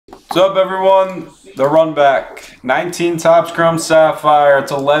What's up, everyone? The run back. 19 top scrum sapphire.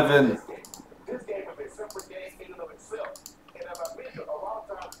 It's 11.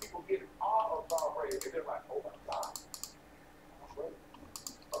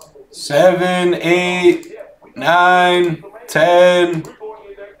 7, 8, 9, 10,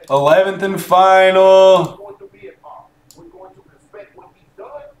 11th and final.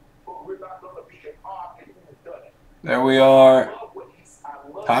 There we are.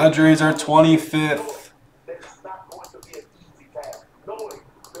 Padres are 25th.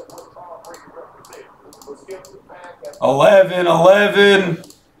 11.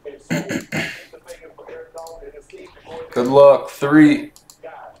 Good luck. 3,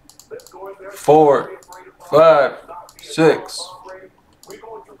 4, 5, 6,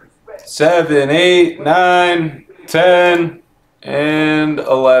 7, 8, 9, 10, and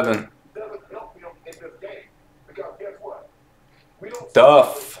 11.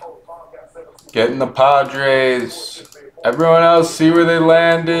 Duff getting the Padres. Everyone else see where they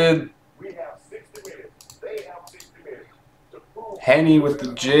landed. Henny with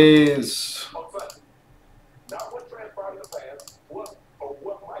the Jays. Not what transpired in the past, what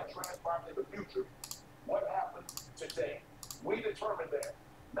might transpire in the future. What happened today? We determined that.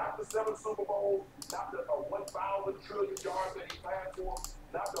 Not the 7 Super Bowls, not the 1,000 trillion yards that he passed for,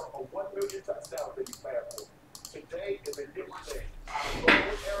 not the 1 million touchdowns that he passed for. Today is a different day.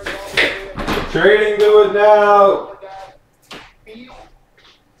 Trading to it now.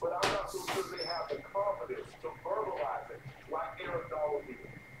 But I'm not so sure they have the confidence to verbalize it like Aaron Donald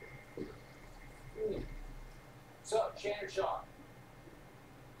did. So, Shannon Shaw,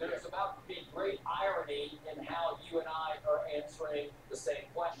 there's about to be great irony in how you and I are answering the same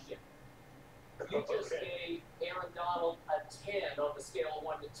question. You just gave Aaron Donald a 10 on the scale of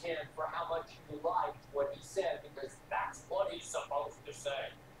 1 to 10 for how much you liked what he said, because that's what he's supposed to say.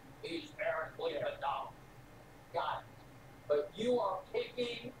 He's Aaron Cleveland Donald. Got it. But you are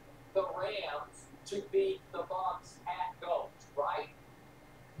picking the Rams to beat the Bucs at Ghost, right?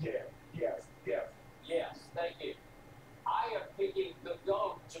 Yes. Yes, thank you. I am picking the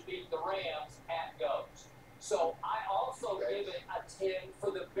GOAT to beat the Rams at Ghost. So I also give it a 10 for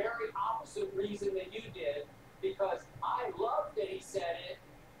the very opposite reason that you did, because I love that he said it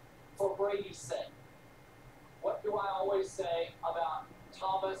for Brady's sake. What do I always say about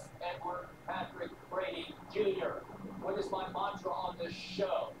Thomas Edward Patrick Brady Jr.? What is my mantra on this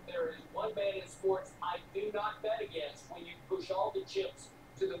show? There is one man in sports I do not bet against when you push all the chips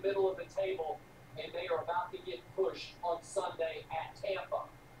to the middle of the table and they are about to get pushed on Sunday at Tampa.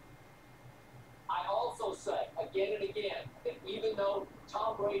 I also say, again and again, that even though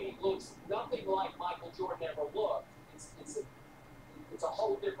Tom Brady looks nothing like Michael Jordan ever looked, it's a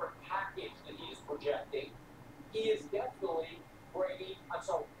whole different package that he is projecting. He is definitely Brady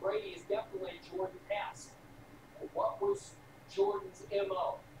is definitely Jordan-esque. What was Jordan's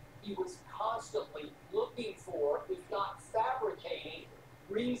MO? He was constantly looking for, if not fabricating,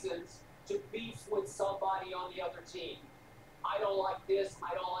 reasons to beef with somebody on the other team. I don't like this.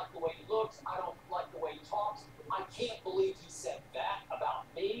 I don't like the way he looks. I don't like the way he talks. I can't believe he said that about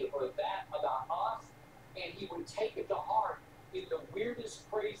me or that about us. And he would take it to heart in the weirdest,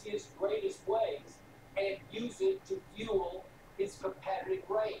 craziest, greatest ways and use it to fuel his competitive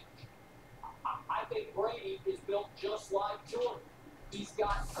rage. I think Brady is built just like Jordan. He's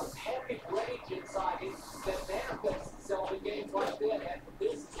got competitive rage inside him that manifests itself in games like that. And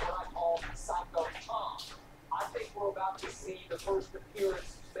this is what I call Psycho Tom. I think we're about to see the first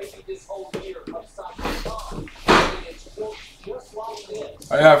appearance, maybe this whole year, of Psycho Tom. And it's built just like this.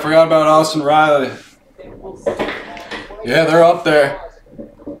 Oh yeah, I forgot about Austin Riley. Yeah, they're up there.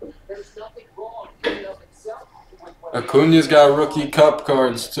 There's nothing wrong in and of itself with what Acuna's got rookie cup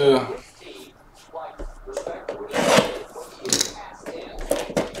cards too.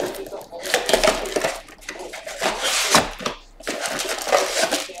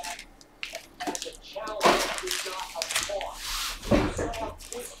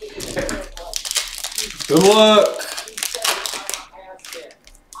 Good luck.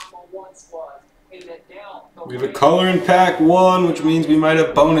 We have a color in pack 1, which means we might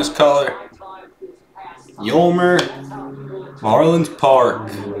have bonus color. Yolmer, Marlins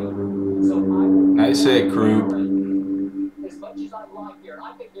Park. Nice hit, Krug.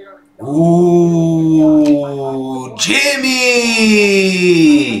 Ooh, Jimmy!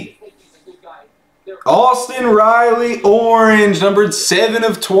 Austin Riley orange, numbered 7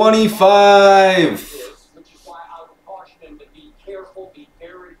 of 25.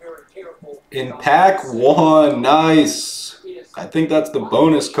 In pack 1, nice. I think that's the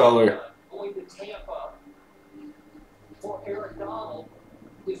bonus color. Going to Tampa for Aaron Donald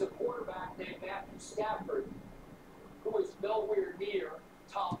is a Stafford, who is nowhere near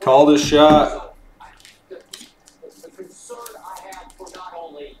top. Called a shot. So, the concern I have for not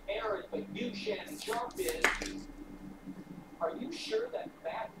only Aaron but you, Shannon Sharp, is, are you sure that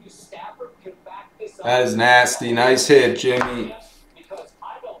Matthew Stafford can back this up? That is nasty. Nice hit, Jimmy. Because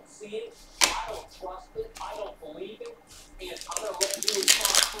I don't see it, I don't trust it, I don't believe it, and I'm going to let you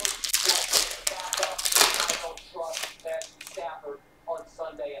back up. I don't trust Matthew Stafford on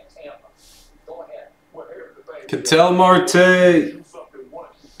Sunday at Tampa. Go ahead. Ketel Marte.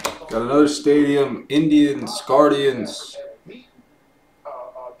 Got another stadium. Indians, Guardians.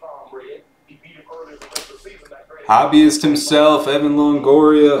 Hobbyist himself, Evan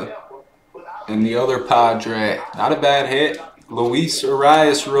Longoria. And the other Padre. Not a bad hit. Luis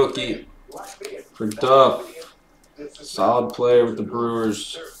Arias rookie for Duff. Solid player with the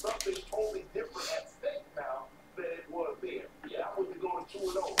Brewers.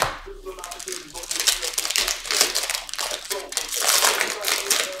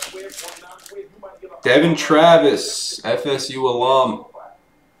 Devin Travis, FSU alum.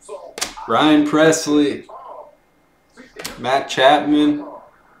 Ryan Presley. Matt Chapman.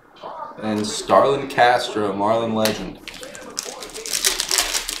 And Starlin Castro, Marlin legend.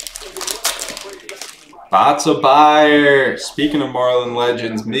 Batsa Bayer. Speaking of Marlin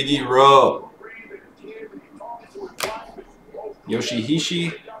legends, Miggy Rowe.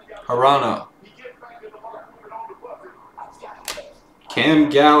 Yoshihishi Harano. Cam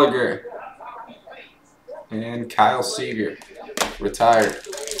Gallagher. And Kyle Seager, retired.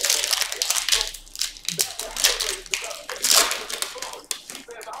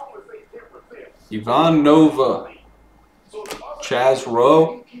 Ivan Nova. Chaz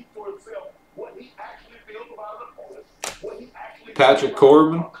Rowe. Patrick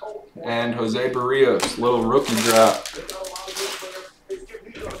Corbin. And Jose Barrios. Little rookie drop.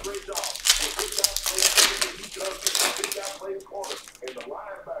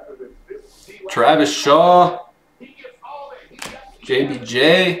 Travis Shaw.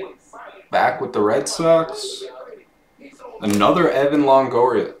 JBJ. Back with the Red Sox. Another Evan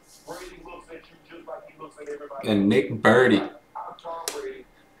Longoria. And Nick Birdie.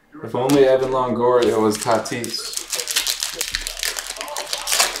 If only Evan Longoria was Tatis.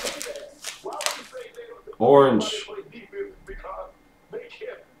 Orange.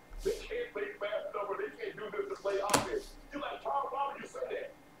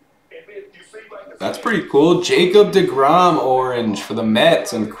 That's pretty cool. Jacob deGrom orange for the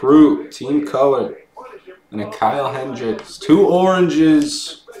Mets and crew. Team color. And a Kyle Hendricks. Two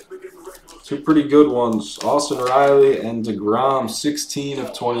oranges. Two pretty good ones. Austin Riley and deGrom. 16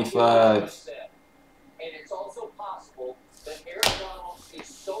 of 25. And it's also possible that Aaron Donald is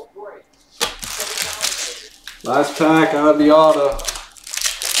so great. Last pack out of the auto.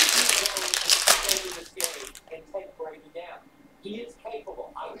 He is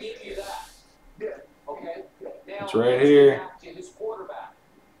capable. I'll give you that. Okay? Now, It's right here. His quarterback.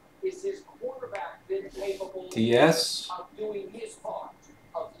 Is his quarterback then capable DS. of doing his part?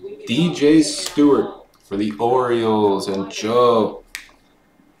 Of leading DJ Stewart for the Orioles and Joe.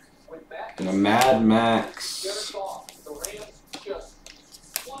 And a Mad Max.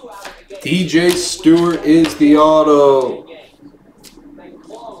 DJ Stewart is the auto.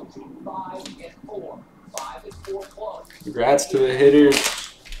 Congrats to the hitters.